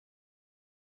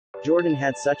Jordan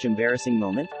had such embarrassing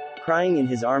moment? Crying in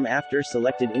his arm after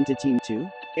selected into Team 2?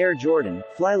 Air Jordan,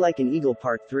 Fly Like an Eagle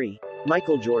Part 3.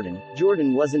 Michael Jordan.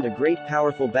 Jordan wasn't a great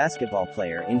powerful basketball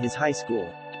player in his high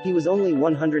school. He was only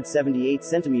 178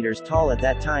 centimeters tall at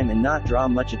that time and not draw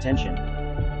much attention.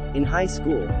 In high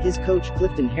school, his coach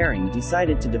Clifton Herring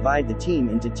decided to divide the team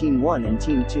into Team 1 and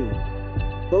Team 2.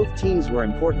 Both teams were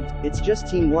important, it's just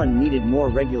Team 1 needed more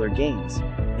regular games,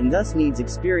 and thus needs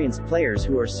experienced players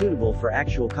who are suitable for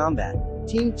actual combat.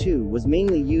 Team 2 was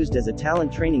mainly used as a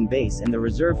talent training base and the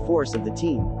reserve force of the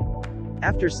team.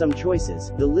 After some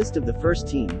choices, the list of the first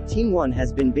team, Team 1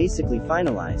 has been basically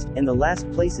finalized, and the last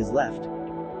place is left.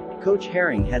 Coach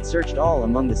Herring had searched all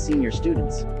among the senior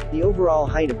students. The overall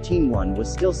height of Team 1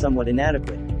 was still somewhat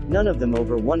inadequate, none of them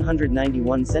over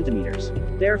 191 centimeters.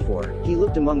 Therefore, he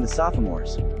looked among the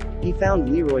sophomores. He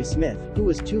found Leroy Smith, who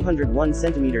was 201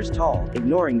 centimeters tall,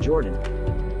 ignoring Jordan.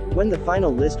 When the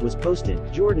final list was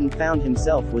posted, Jordan found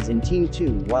himself was in Team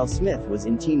 2 while Smith was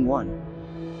in Team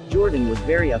 1. Jordan was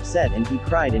very upset and he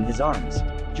cried in his arms.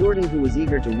 Jordan, who was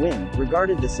eager to win,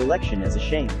 regarded the selection as a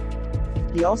shame.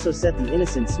 He also set the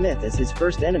innocent Smith as his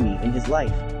first enemy in his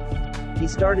life. He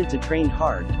started to train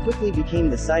hard, quickly became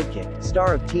the sidekick,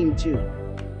 star of Team 2.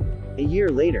 A year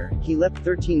later, he leapt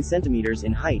 13 centimeters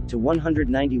in height to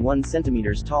 191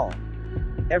 centimeters tall.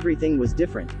 Everything was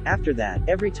different. After that,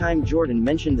 every time Jordan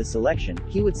mentioned the selection,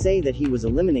 he would say that he was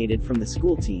eliminated from the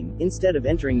school team, instead of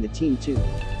entering the Team 2.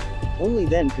 Only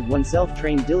then could oneself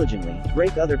train diligently,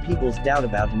 break other people's doubt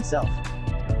about himself.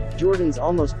 Jordan's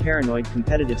almost paranoid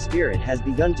competitive spirit has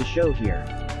begun to show here.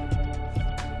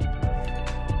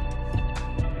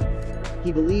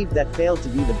 He believed that failed to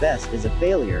be the best is a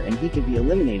failure and he could be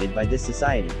eliminated by this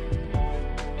society.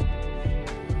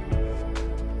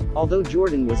 Although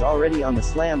Jordan was already on the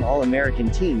Slam All-American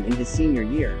team in his senior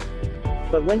year.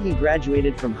 But when he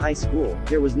graduated from high school,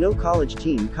 there was no college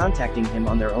team contacting him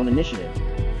on their own initiative.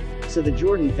 So the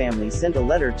Jordan family sent a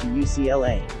letter to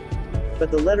UCLA.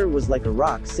 But the letter was like a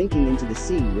rock sinking into the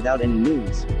sea without any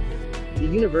news. The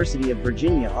University of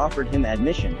Virginia offered him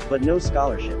admission, but no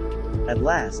scholarship. At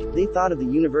last, they thought of the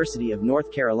University of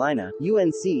North Carolina,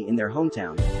 UNC, in their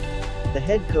hometown. The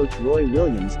head coach Roy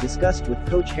Williams discussed with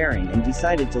Coach Herring and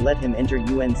decided to let him enter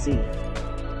UNC.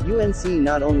 UNC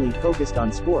not only focused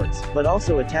on sports, but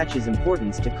also attaches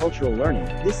importance to cultural learning.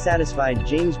 This satisfied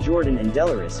James Jordan and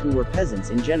Delores, who were peasants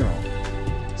in general.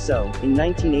 So, in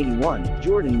 1981,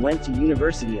 Jordan went to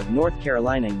University of North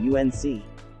Carolina, UNC.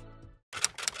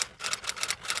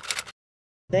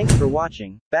 Thanks for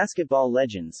watching, Basketball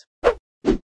Legends.